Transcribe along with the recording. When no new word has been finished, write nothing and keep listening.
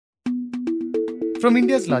From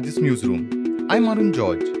India's largest newsroom, I'm Arun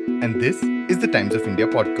George, and this is the Times of India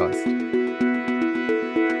podcast.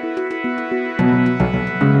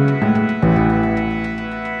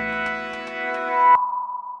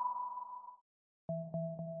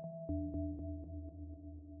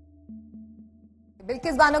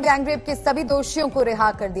 Bilkis Bano gangrape के सभी दोषियों को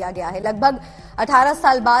रिहा कर दिया गया है। लगभग 18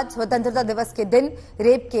 साल बाद स्वतंत्रता दिवस के दिन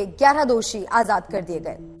रेप के 11 दोषी आजाद कर दिए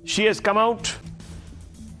गए। She has come out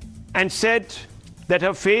and said that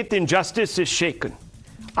her faith in justice is shaken.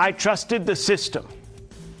 I trusted the system.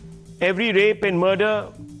 Every rape and murder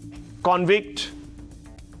convict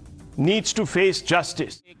needs to face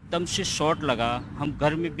justice. एकदम से शॉट लगा। हम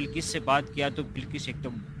घर में बिल्किस से बात किया तो बिल्किस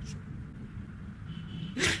एकदम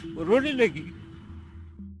रोने लगी।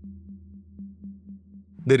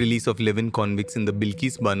 The release of 11 convicts in the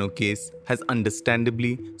Bilkis Bano case has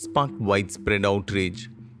understandably sparked widespread outrage.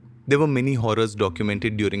 There were many horrors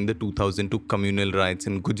documented during the 2002 communal riots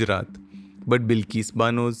in Gujarat, but Bilkis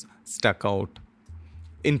Bano's stuck out.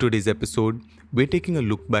 In today's episode, we're taking a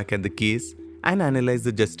look back at the case and analyze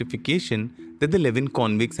the justification that the 11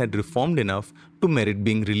 convicts had reformed enough to merit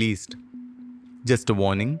being released. Just a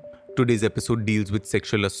warning, today's episode deals with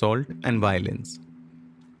sexual assault and violence.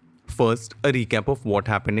 First, a recap of what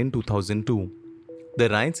happened in 2002. The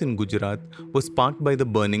riots in Gujarat were sparked by the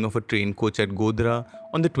burning of a train coach at Godhra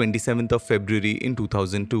on the 27th of February in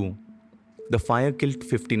 2002. The fire killed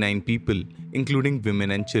 59 people, including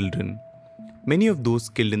women and children. Many of those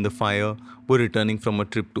killed in the fire were returning from a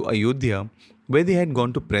trip to Ayodhya, where they had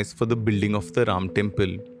gone to press for the building of the Ram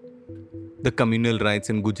temple. The communal riots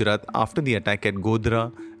in Gujarat after the attack at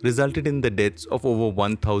Godhra resulted in the deaths of over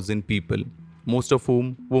 1,000 people, most of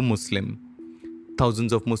whom were Muslim.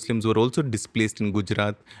 Thousands of Muslims were also displaced in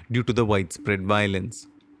Gujarat due to the widespread violence.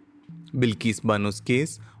 Bilkis Bano's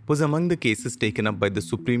case was among the cases taken up by the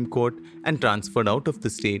Supreme Court and transferred out of the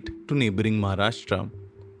state to neighbouring Maharashtra.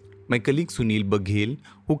 My colleague Sunil Baghel,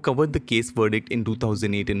 who covered the case verdict in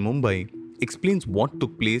 2008 in Mumbai, explains what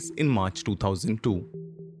took place in March 2002.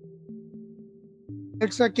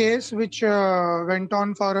 It's a case which went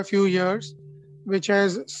on for a few years, which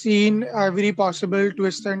has seen every possible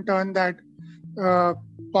twist and turn that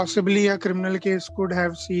possibly a criminal case could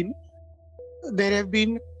have seen. There have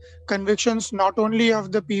been convictions not only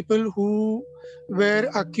of the people who were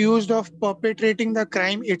accused of perpetrating the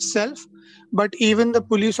crime itself, but even the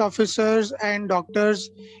police officers and doctors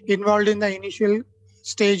involved in the initial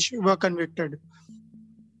stage were convicted.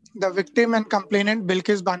 The victim and complainant,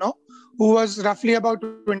 Bilkis Bano, who was roughly about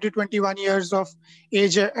 20-21 years of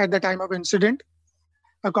age at the time of incident,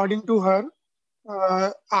 according to her,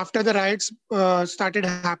 after the riots started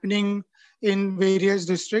happening in various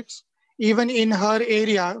districts, even in her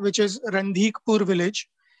area, which is Randhikpur village,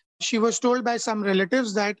 she was told by some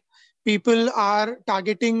relatives that people are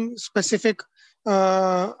targeting specific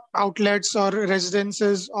outlets or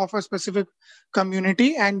residences of a specific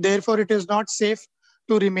community, and therefore it is not safe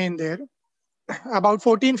to remain there. About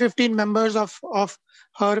 14-15 members of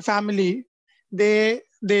her family, they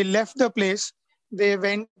left the place. They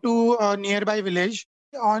went to a nearby village.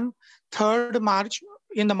 On 3rd March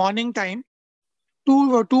in the morning time,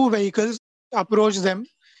 two vehicles approached them,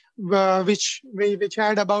 which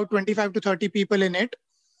had about 25 to 30 people in it,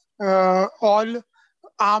 all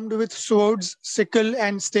armed with swords, sickle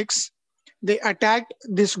and sticks. They attacked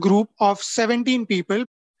this group of 17 people.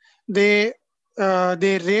 They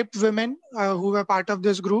raped women who were part of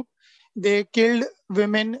this group. They killed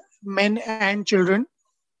women, men and children,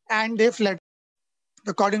 and they fled.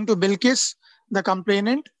 According to Bilkis, the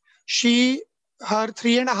complainant, her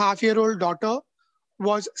 3.5-year-old daughter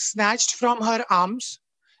was snatched from her arms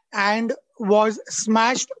and was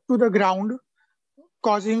smashed to the ground,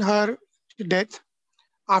 causing her death.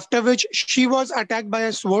 After which she was attacked by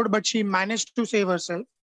a sword, but she managed to save herself.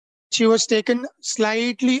 She was taken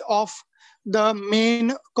slightly off the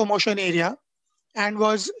main commotion area and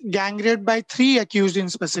was gang raped by 3 accused in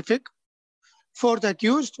specific. 4th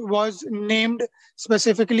accused was named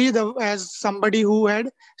specifically as somebody who had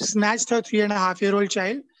snatched her 3.5-year-old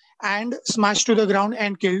child and smashed to the ground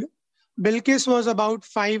and killed. Bilkis was about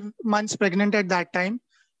 5 months pregnant at that time.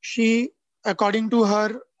 She, according to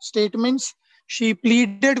her statements, she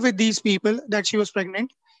pleaded with these people that she was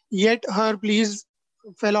pregnant, yet her pleas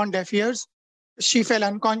fell on deaf ears. She fell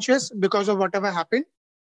unconscious because of whatever happened.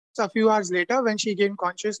 A few hours later, when she gained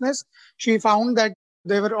consciousness, she found that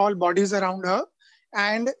there were all bodies around her,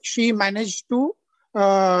 and she managed to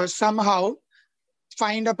somehow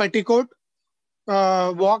find a petticoat,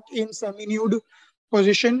 walk in semi-nude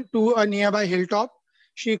position to a nearby hilltop.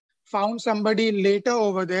 She found somebody later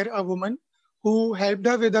over there, a woman, who helped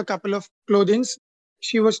her with a couple of clothings.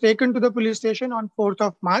 She was taken to the police station on 4th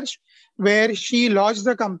of March, where she lodged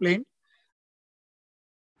the complaint.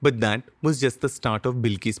 But that was just the start of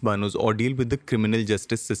Bilkis Bano's ordeal with the criminal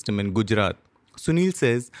justice system in Gujarat. Sunil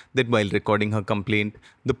says that while recording her complaint,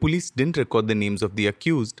 the police didn't record the names of the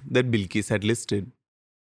accused that Bilkis had listed.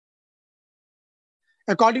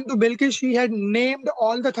 According to Bilkis, she had named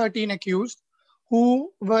all the 13 accused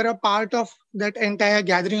who were a part of that entire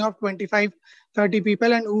gathering of 25, 30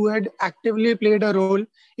 people and who had actively played a role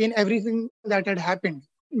in everything that had happened.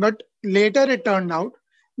 But later it turned out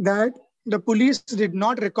that the police did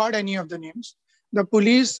not record any of the names. The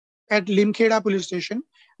police at Limkheda police station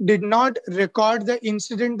did not record the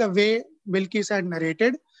incident the way Bilkis had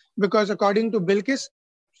narrated, because according to Bilkis,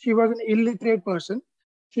 she was an illiterate person.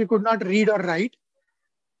 She could not read or write.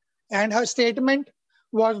 And her statement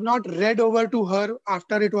was not read over to her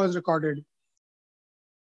after it was recorded.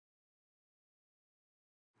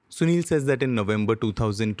 Sunil says that in November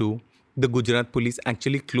 2002, the Gujarat police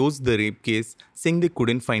actually closed the rape case, saying they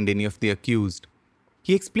couldn't find any of the accused.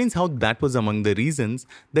 He explains how that was among the reasons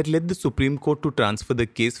that led the Supreme Court to transfer the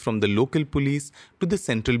case from the local police to the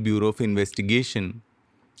Central Bureau of Investigation.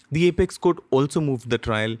 The Apex Court also moved the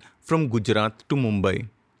trial from Gujarat to Mumbai.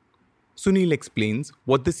 Sunil explains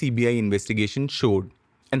what the CBI investigation showed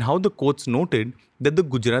and how the courts noted that the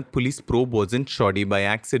Gujarat police probe wasn't shoddy by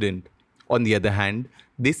accident. On the other hand,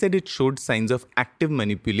 they said it showed signs of active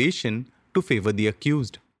manipulation to favor the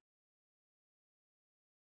accused.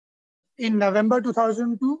 In November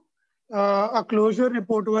 2002, a closure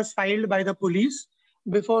report was filed by the police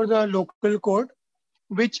before the local court,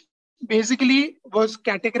 which basically was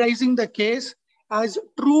categorizing the case as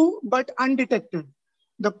true but undetected.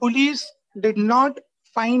 The police did not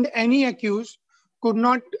find any accused, could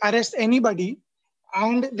not arrest anybody,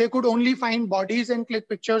 and they could only find bodies and click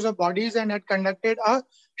pictures of bodies, and had conducted a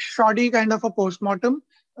shoddy kind of a postmortem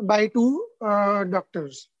by two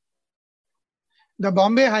doctors. The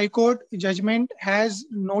Bombay High Court judgment has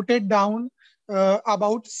noted down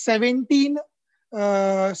about 17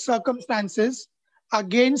 circumstances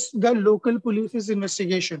against the local police's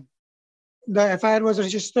investigation. The FIR was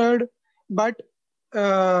registered, but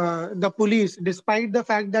the police, despite the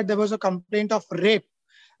fact that there was a complaint of rape,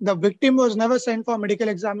 the victim was never sent for medical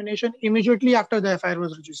examination immediately after the FIR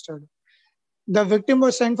was registered. The victim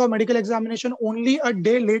was sent for medical examination only a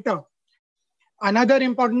day later. Another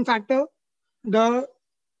important factor, the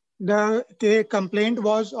complaint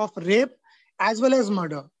was of rape as well as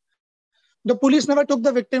murder. The police never took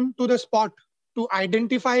the victim to the spot to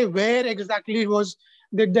identify where exactly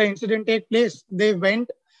did the incident take place. They went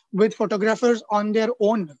with photographers on their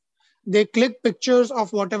own. They clicked pictures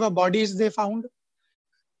of whatever bodies they found.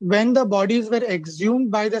 When the bodies were exhumed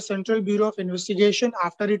by the Central Bureau of Investigation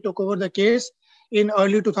after it took over the case in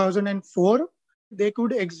early 2004, they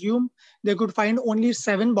could find only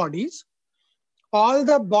 7 bodies. All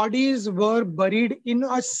the bodies were buried in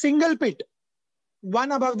a single pit,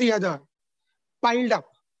 one above the other, piled up.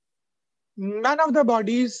 None of the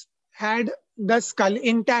bodies had the skull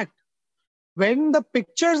intact. When the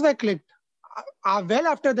pictures were clicked, well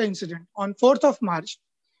after the incident, on 4th of March,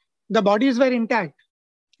 the bodies were intact.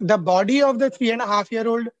 The body of the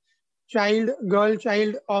 3.5-year-old girl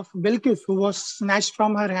child of Bilkis, who was snatched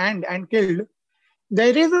from her hand and killed,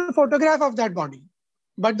 there is a photograph of that body.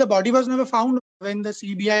 But the body was never found when the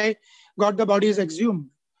CBI got the bodies exhumed.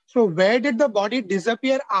 So where did the body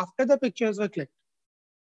disappear after the pictures were clicked?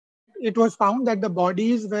 It was found that the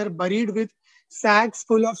bodies were buried with sacks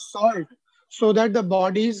full of salt, so that the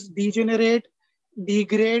bodies degenerate,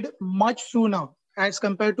 degrade much sooner as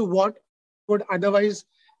compared to what would otherwise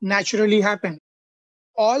naturally happen.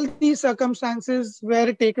 All these circumstances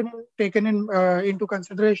were taken into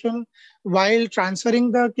consideration while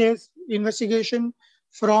transferring the case investigation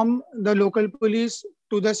from the local police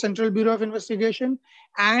to the Central Bureau of Investigation,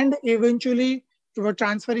 and eventually were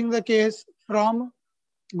transferring the case from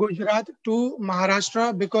Gujarat to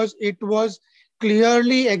Maharashtra, because it was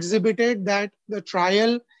clearly exhibited that the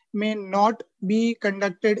trial may not be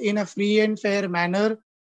conducted in a free and fair manner,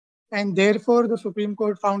 and therefore the Supreme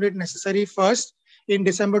Court found it necessary first in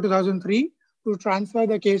December 2003 to transfer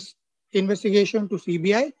the case investigation to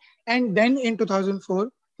CBI, and then in 2004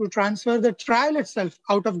 to transfer the trial itself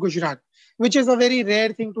out of Gujarat, which is a very rare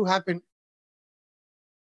thing to happen.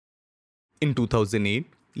 In 2008,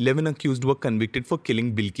 11 accused were convicted for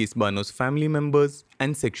killing Bilkis Bano's family members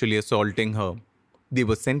and sexually assaulting her. They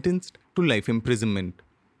were sentenced to life imprisonment.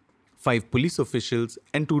 5 police officials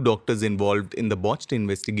and 2 doctors involved in the botched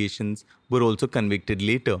investigations were also convicted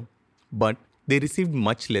later, but they received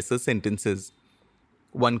much lesser sentences.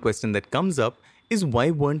 One question that comes up is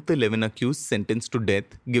why weren't the 11 accused sentenced to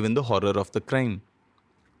death given the horror of the crime?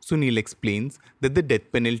 Sunil explains that the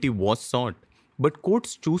death penalty was sought, but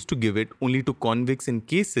courts choose to give it only to convicts in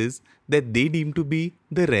cases that they deem to be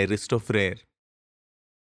the rarest of rare.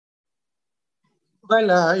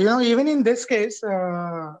 Well, even in this case,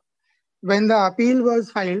 when the appeal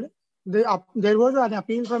was filed, there was an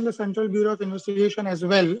appeal from the Central Bureau of Investigation as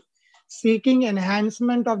well, seeking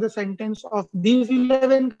enhancement of the sentence of these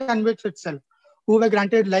 11 convicts itself, who were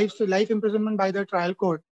granted life imprisonment by the trial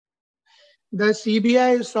court. The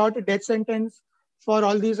CBI sought a death sentence for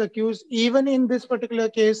all these accused, even in this particular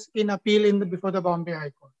case, in appeal before the Bombay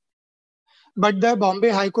High Court. But the Bombay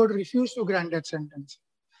High Court refused to grant death sentence,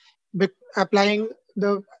 applying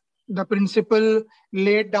the principle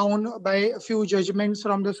laid down by a few judgments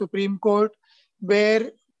from the Supreme Court,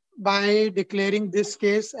 whereby declaring this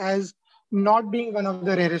case as not being one of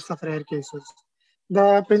the rarest of rare cases.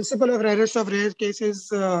 The principle of rarest of rare cases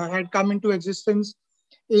had come into existence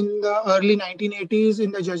in the early 1980s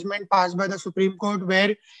in the judgment passed by the Supreme Court,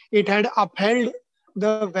 where it had upheld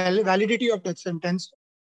the validity of death sentence.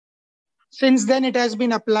 Since then, it has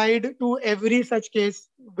been applied to every such case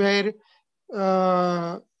where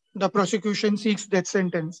the prosecution seeks death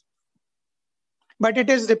sentence. But it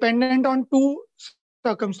is dependent on two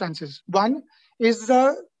circumstances. One is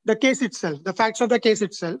the case itself, the facts of the case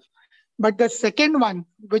itself. But the second one,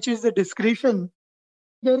 which is the discretion,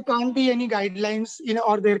 there can't be any guidelines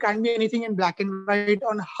or there can't be anything in black and white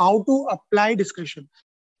on how to apply discretion.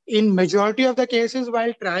 In majority of the cases,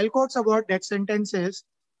 while trial courts award death sentences,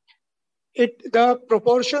 the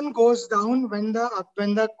proportion goes down when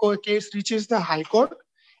the case reaches the High Court,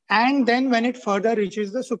 and then when it further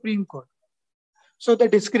reaches the Supreme Court. So the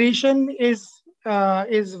discretion is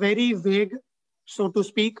very vague, so to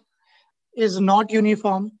speak, is not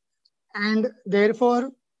uniform, and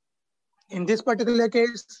therefore, in this particular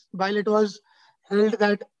case, while it was held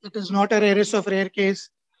that it is not a rarest of rare case,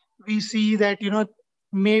 we see that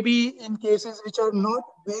maybe in cases which are not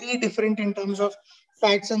very different in terms of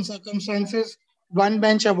facts and circumstances, one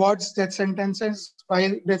bench awards death sentence while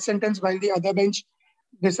the other bench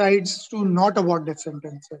decides to not award death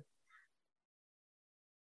sentence.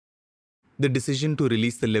 The decision to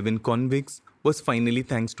release the 11 convicts was finally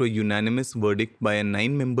thanks to a unanimous verdict by a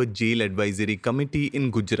 9-member jail advisory committee in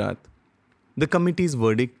Gujarat. The committee's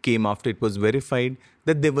verdict came after it was verified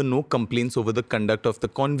that there were no complaints over the conduct of the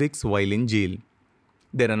convicts while in jail.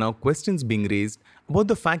 There are now questions being raised about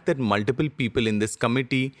the fact that multiple people in this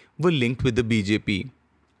committee were linked with the BJP,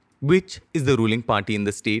 which is the ruling party in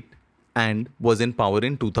the state and was in power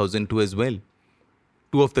in 2002 as well.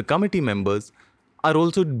 2 of the committee members are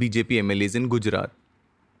also BJP MLAs in Gujarat.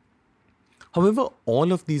 However,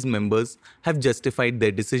 all of these members have justified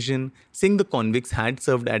their decision, saying the convicts had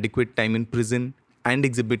served adequate time in prison and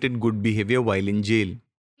exhibited good behavior while in jail.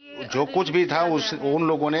 जो कुछ भी था उन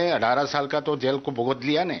लोगों ने 18 साल का तो जेल को भुगत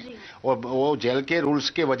लिया ने, और वो जेल के रूल्स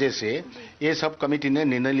के वजह से ये सब कमेटी ने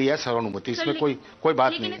निर्णय लिया सर्वानुमति, इसमें कोई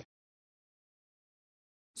बात नहीं है.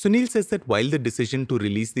 Sunil says that while the decision to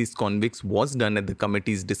release these convicts was done at the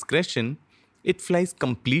committee's discretion, it flies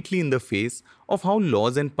completely in the face of how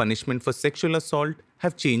laws and punishment for sexual assault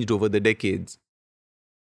have changed over the decades.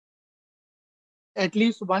 At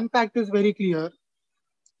least one fact is very clear,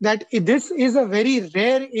 that this is a very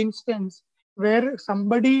rare instance where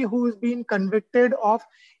somebody who's been convicted of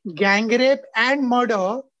gang rape and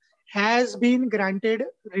murder has been granted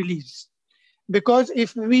release. Because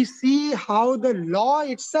if we see how the law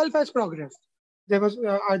itself has progressed, there was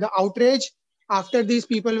the outrage after these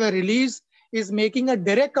people were released is making a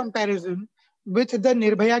direct comparison with the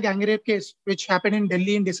Nirbhaya gang rape case, which happened in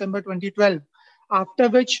Delhi in December 2012, after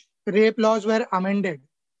which rape laws were amended.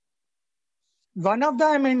 One of the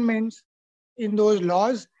amendments in those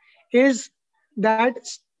laws is that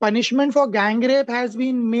punishment for gang rape has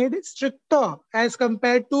been made stricter as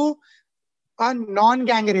compared to a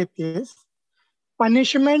non-gang rape case.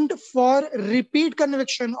 Punishment for repeat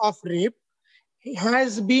conviction of rape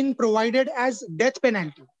has been provided as death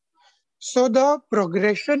penalty. So the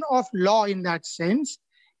progression of law in that sense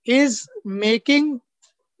is making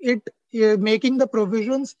the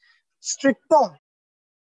provisions stricter.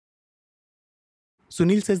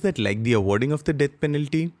 Sunil says that like the awarding of the death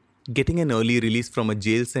penalty, getting an early release from a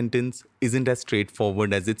jail sentence isn't as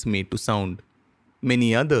straightforward as it's made to sound.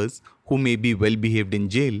 Many others, who may be well behaved in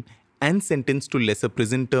jail and sentenced to lesser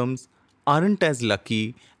prison terms, aren't as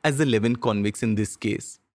lucky as the 11 convicts in this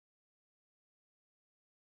case.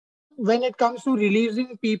 When it comes to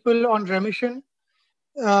releasing people on remission,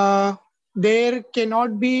 there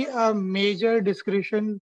cannot be a major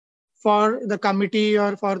discretion for the committee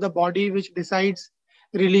or for the body which decides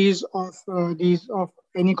release of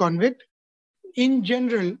any convict. In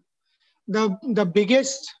general, the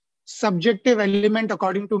biggest subjective element,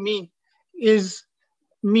 according to me, is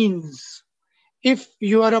means. If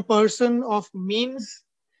you are a person of means,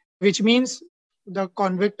 which means the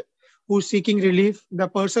convict who's seeking relief, the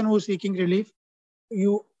person who's seeking relief,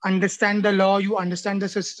 you understand the law, you understand the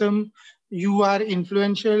system, you are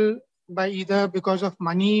influential by either because of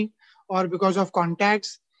money or because of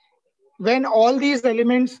contacts. When all these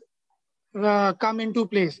elements come into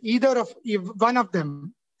place, either of one of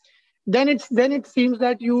them, then it seems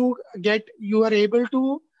that you are able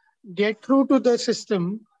to get through to the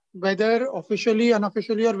system, whether officially,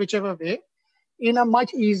 unofficially, or whichever way, in a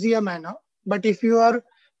much easier manner. But if you are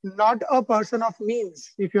not a person of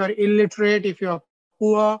means, if you are illiterate, if you are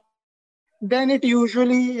poor, then it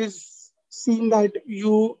usually is seen that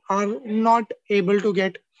you are not able to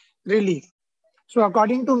get relief. So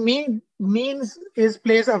according to me, means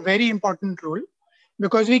plays a very important role,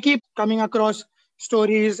 because we keep coming across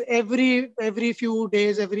stories every few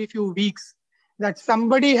days, every few weeks, that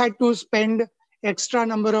somebody had to spend extra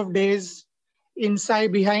number of days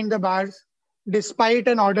inside behind the bars despite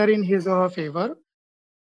an order in his or her favor.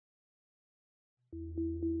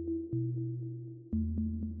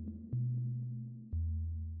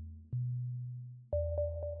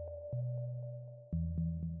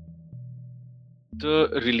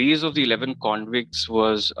 The release of the 11 convicts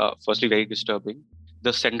was firstly very disturbing.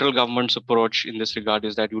 The central government's approach in this regard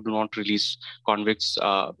is that you do not release convicts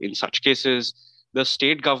in such cases. The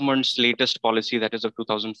state government's latest policy, that is of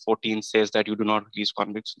 2014, says that you do not release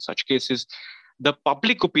convicts in such cases. The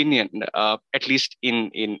public opinion, at least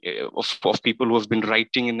of people who have been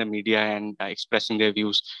writing in the media and expressing their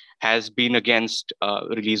views, has been against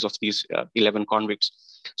release of these 11 convicts.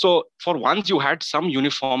 So for once, you had some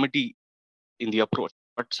uniformity in the approach.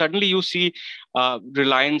 But suddenly you see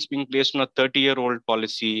reliance being placed on a 30-year-old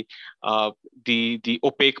policy, the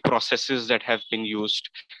opaque processes that have been used,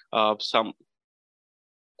 some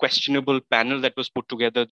questionable panel that was put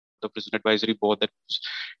together, the prison advisory board that was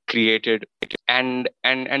created, and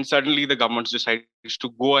suddenly the government decides to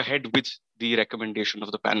go ahead with the recommendation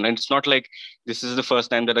of the panel. And it's not like this is the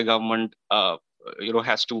first time that a government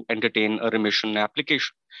has to entertain a remission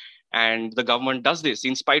application. And the government does this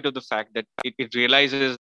in spite of the fact that it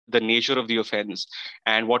realizes the nature of the offense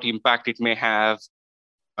and what impact it may have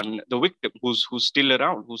on the victim who's still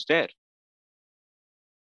around, who's there.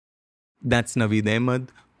 That's Naveed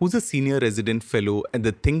Ahmad, who's a senior resident fellow at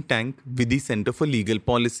the think tank Vidhi Centre for Legal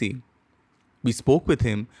Policy. We spoke with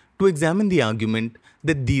him to examine the argument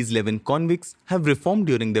that these 11 convicts have reformed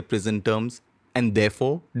during their prison terms and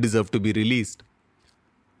therefore deserve to be released.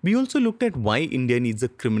 We also looked at why India needs a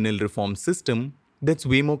criminal reform system that's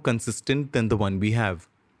way more consistent than the one we have.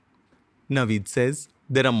 Naveed says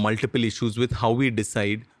there are multiple issues with how we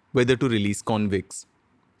decide whether to release convicts.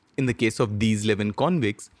 In the case of these 11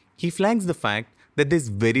 convicts, he flags the fact that there's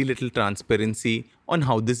very little transparency on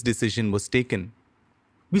how this decision was taken.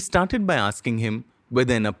 We started by asking him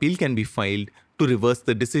whether an appeal can be filed to reverse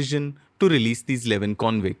the decision to release these 11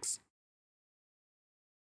 convicts.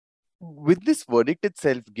 With this verdict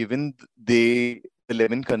itself, given the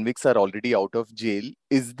 11 convicts are already out of jail,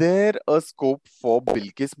 is there a scope for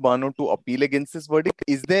Bilkis Bano to appeal against this verdict?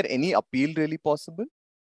 Is there any appeal really possible?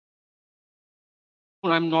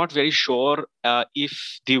 I'm not very sure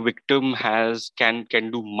if the victim can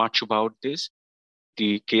do much about this.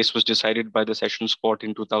 The case was decided by the Sessions Court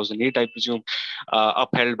in 2008, I presume,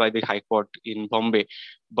 upheld by the High Court in Bombay.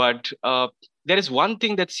 But there is one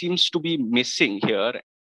thing that seems to be missing here,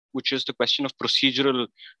 which is the question of procedural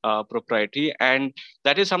propriety. And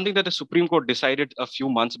that is something that the Supreme Court decided a few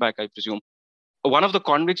months back, I presume. One of the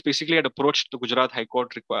convicts basically had approached the Gujarat High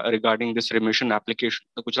Court regarding this remission application.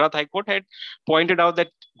 The Gujarat High Court had pointed out that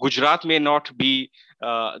Gujarat may not be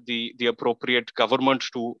the appropriate government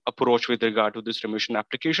to approach with regard to this remission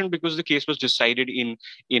application because the case was decided in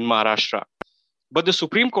Maharashtra. But the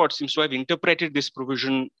Supreme Court seems to have interpreted this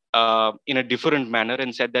provision in a different manner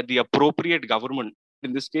and said that the appropriate government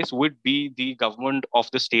in this case would be the government of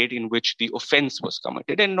the state in which the offense was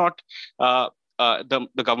committed and not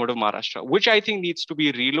the government of Maharashtra, which I think needs to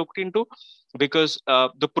be relooked into because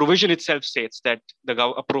the provision itself states that the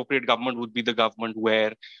appropriate government would be the government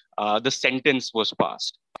where the sentence was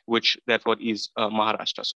passed, which therefore is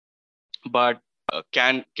Maharashtra. But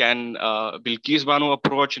can Bilkis Bano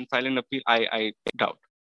approach and file an appeal? I doubt.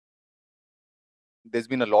 There's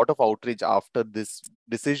been a lot of outrage after this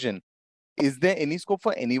decision. Is there any scope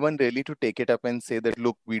for anyone really to take it up and say that,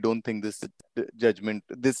 look, we don't think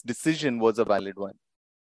this decision was a valid one?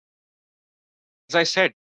 I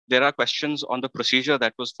said, there are questions on the procedure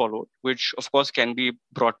that was followed, which of course can be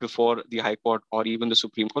brought before the High Court or even the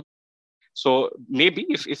Supreme Court. So maybe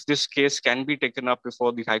if this case can be taken up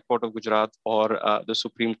before the High Court of Gujarat or the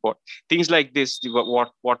Supreme Court, things like this,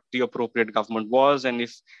 what the appropriate government was, and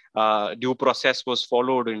if due process was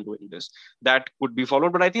followed in doing this, that could be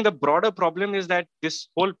followed. But I think the broader problem is that this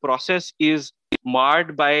whole process is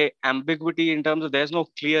marred by ambiguity in terms of there's no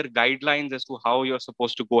clear guidelines as to how you're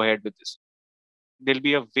supposed to go ahead with this. There'll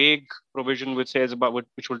be a vague provision which says about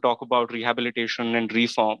which will talk about rehabilitation and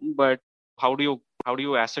reform, but how do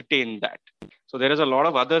you ascertain that? So there is a lot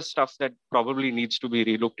of other stuff that probably needs to be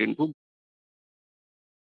relooked into.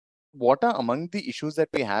 What are among the issues that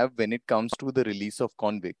we have when it comes to the release of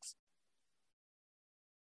convicts?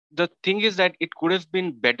 The thing is that it could have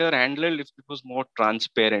been better handled if it was more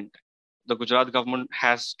transparent. The Gujarat government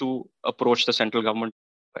has to approach the central government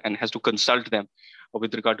and has to consult them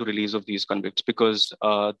with regard to release of these convicts, because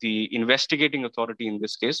the investigating authority in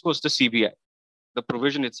this case was the CBI. The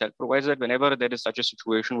provision itself provides that whenever there is such a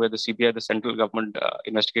situation where the CBI, the central government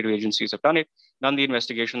investigative agencies have done the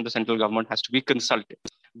investigation, the central government has to be consulted.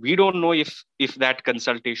 We don't know if that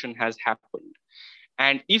consultation has happened.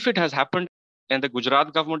 And if it has happened and the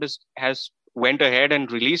Gujarat government has went ahead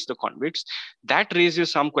and released the convicts, that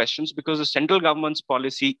raises some questions, because the central government's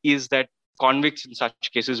policy is that convicts in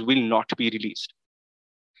such cases will not be released.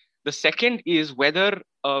 The second is whether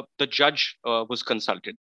the judge was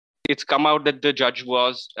consulted. It's come out that the judge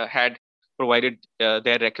had provided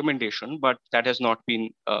their recommendation, but that has not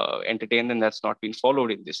been entertained and that's not been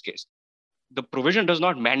followed in this case. The provision does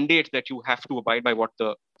not mandate that you have to abide by what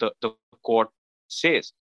the court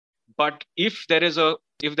says. But if there is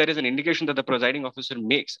an indication that the presiding officer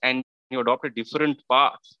makes and you adopt a different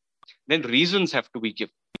path, then reasons have to be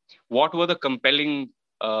given. What were the compelling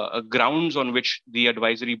grounds on which the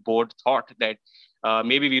advisory board thought that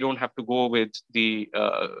maybe we don't have to go with the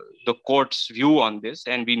court's view on this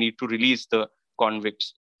and we need to release the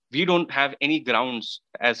convicts? We don't have any grounds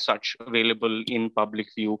as such available in public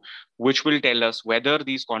view, which will tell us whether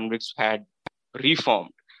these convicts had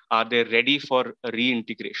reformed. Are they ready for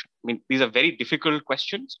reintegration? I mean, these are very difficult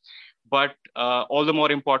questions, but all the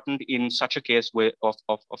more important in such a case of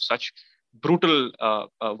such brutal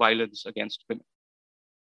violence against women.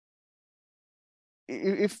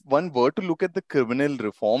 If one were to look at the criminal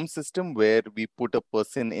reform system where we put a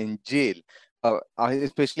person in jail,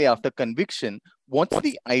 especially after conviction, what's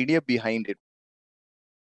the idea behind it?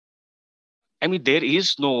 I mean, there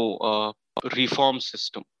is no reform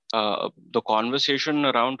system. The conversation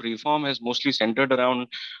around reform has mostly centered around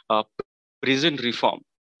prison reform.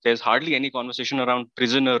 There's hardly any conversation around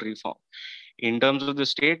prisoner reform. In terms of the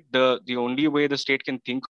state, the only way the state can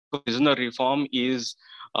think of prisoner reform is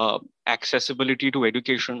accessibility to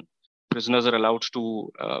education. Prisoners are allowed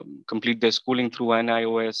to complete their schooling through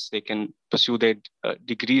NIOS. They can pursue their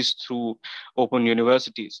degrees through open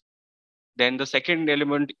universities. Then the second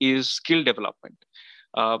element is skill development.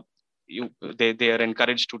 They are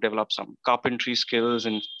encouraged to develop some carpentry skills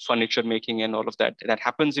and furniture making and all of that. That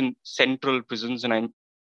happens in central prisons and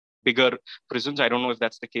bigger prisons. I don't know if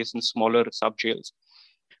that's the case in smaller sub jails,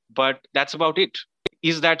 but that's about it.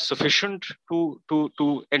 Is that sufficient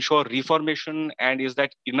to ensure reformation? And is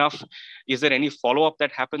that enough? Is there any follow-up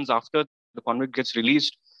that happens after the convict gets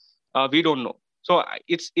released? We don't know. So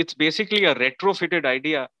it's basically a retrofitted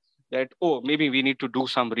idea that, maybe we need to do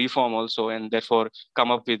some reform also and therefore come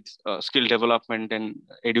up with skill development and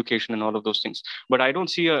education and all of those things. But I don't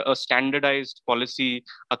see a standardized policy,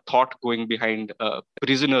 a thought going behind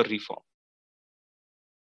prisoner reform.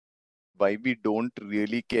 Why we don't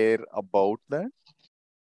really care about that?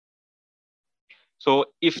 So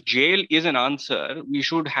if jail is an answer, we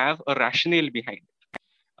should have a rationale behind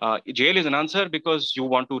it. Jail is an answer because you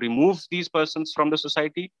want to remove these persons from the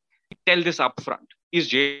society. Tell this upfront. Is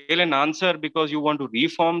jail an answer because you want to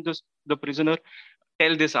reform the prisoner?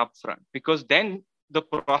 Tell this upfront, because then the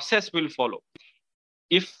process will follow.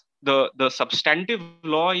 If the substantive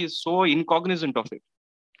law is so incognizant of it,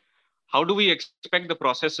 how do we expect the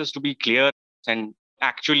processes to be clear and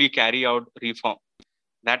actually carry out reform?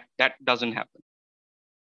 That doesn't happen.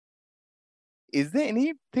 Is there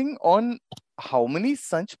anything on how many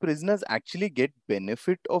such prisoners actually get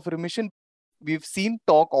benefit of remission? We've seen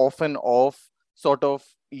talk often of sort of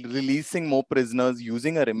releasing more prisoners,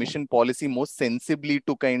 using a remission policy more sensibly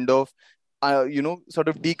to kind of, sort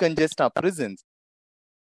of decongest our prisons.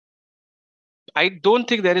 I don't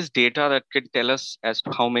think there is data that can tell us as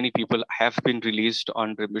to how many people have been released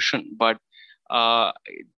on remission, but I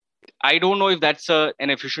don't know if that's an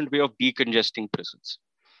efficient way of decongesting prisons.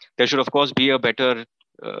 There should, of course, be a better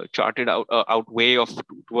charted out way of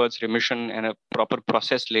towards remission and a proper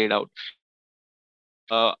process laid out.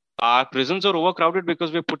 Our prisons are overcrowded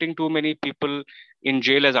because we're putting too many people in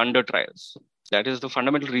jail as under trials. That is the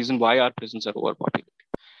fundamental reason why our prisons are overpopulated.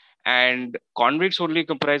 And convicts only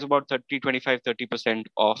comprise about 30%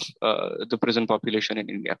 of the prison population in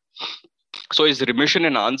India. So is remission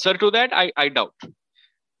an answer to that? I doubt.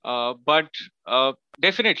 But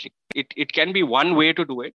definitely, it can be one way to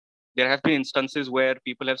do it. There have been instances where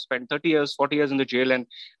people have spent 30 years, 40 years in the jail, and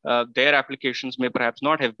their applications may perhaps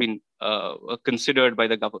not have been considered by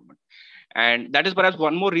the government. And that is perhaps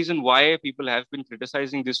one more reason why people have been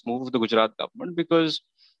criticizing this move of the Gujarat government, because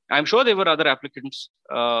I'm sure there were other applicants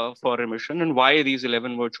for remission, and why these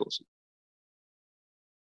 11 were chosen.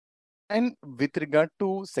 And with regard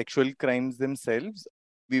to sexual crimes themselves,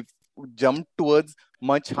 we've jumped towards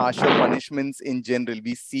much harsher punishments in general.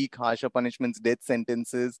 We seek harsher punishments, death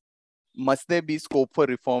sentences. Must there be scope for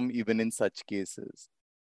reform even in such cases?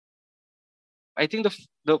 I think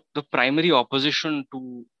the primary opposition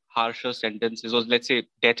to harsher sentences, or let's say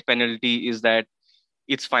death penalty, is that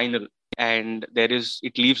it's final and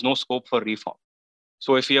it leaves no scope for reform.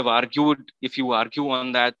 So if you argue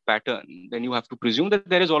on that pattern, then you have to presume that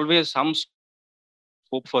there is always some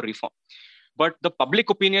scope for reform. But the public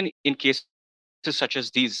opinion in cases such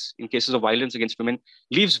as these, in cases of violence against women,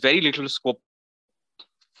 leaves very little scope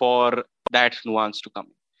for that nuance to come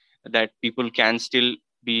in, that people can still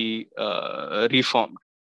be reformed.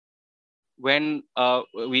 When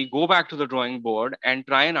we go back to the drawing board and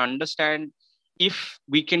try and understand if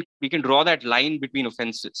we can draw that line between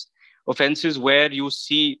offenses where you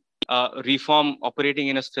see reform operating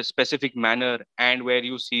in a specific manner and where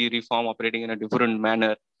you see reform operating in a different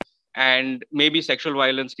manner, and maybe sexual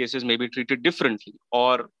violence cases may be treated differently,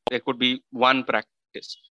 or there could be one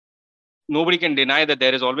practice. Nobody can deny that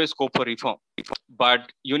there is always scope for reform,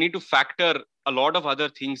 but you need to factor a lot of other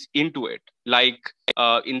things into it, like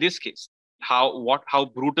in this case, how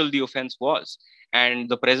brutal the offense was, and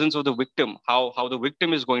the presence of the victim, how the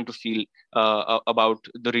victim is going to feel about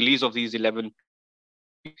the release of these 11.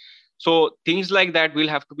 So things like that will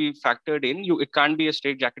have to be factored in. It can't be a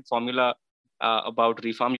straitjacket formula about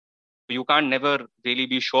reform. You can't never really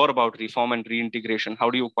be sure about reform and reintegration. How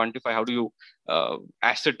do you quantify? How do you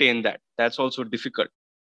ascertain that? That's also difficult.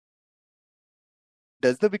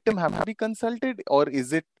 Does the victim have to be consulted, or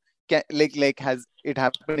is it has it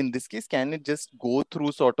happened in this case? Can it just go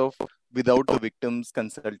through sort of without the victim's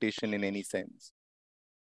consultation in any sense?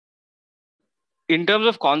 In terms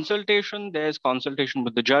of consultation, there's consultation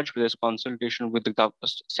with the judge, there's consultation with the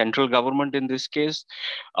central government in this case.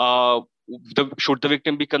 Should the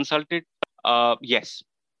victim be consulted? Yes.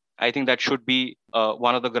 I think that should be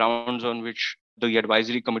one of the grounds on which the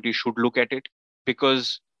advisory committee should look at it,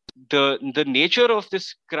 because the nature of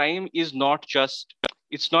this crime is not just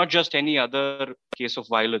any other case of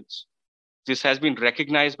violence. This has been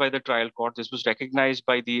recognized by the trial court. This was recognized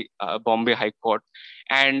by the Bombay High Court.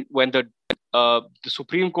 And when the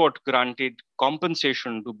Supreme Court granted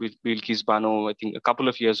compensation to Bilkis Bano, I think a couple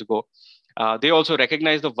of years ago, they also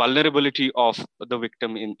recognized the vulnerability of the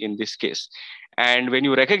victim in this case. And when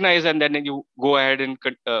you recognize and then you go ahead and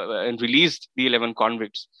release the 11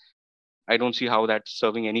 convicts, I don't see how that's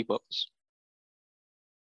serving any purpose.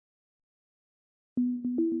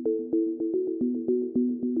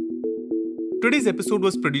 Today's episode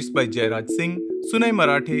was produced by Jairaj Singh, Sunay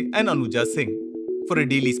Marathe and Anuja Singh. For a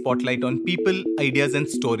daily spotlight on people, ideas and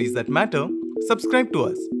stories that matter, subscribe to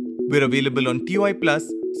us. We're available on TOI+,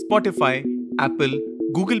 Spotify, Apple,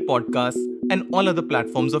 Google Podcasts and all other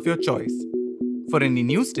platforms of your choice. For any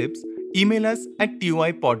news tips, email us at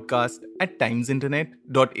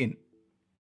toipodcast@timesinternet.in.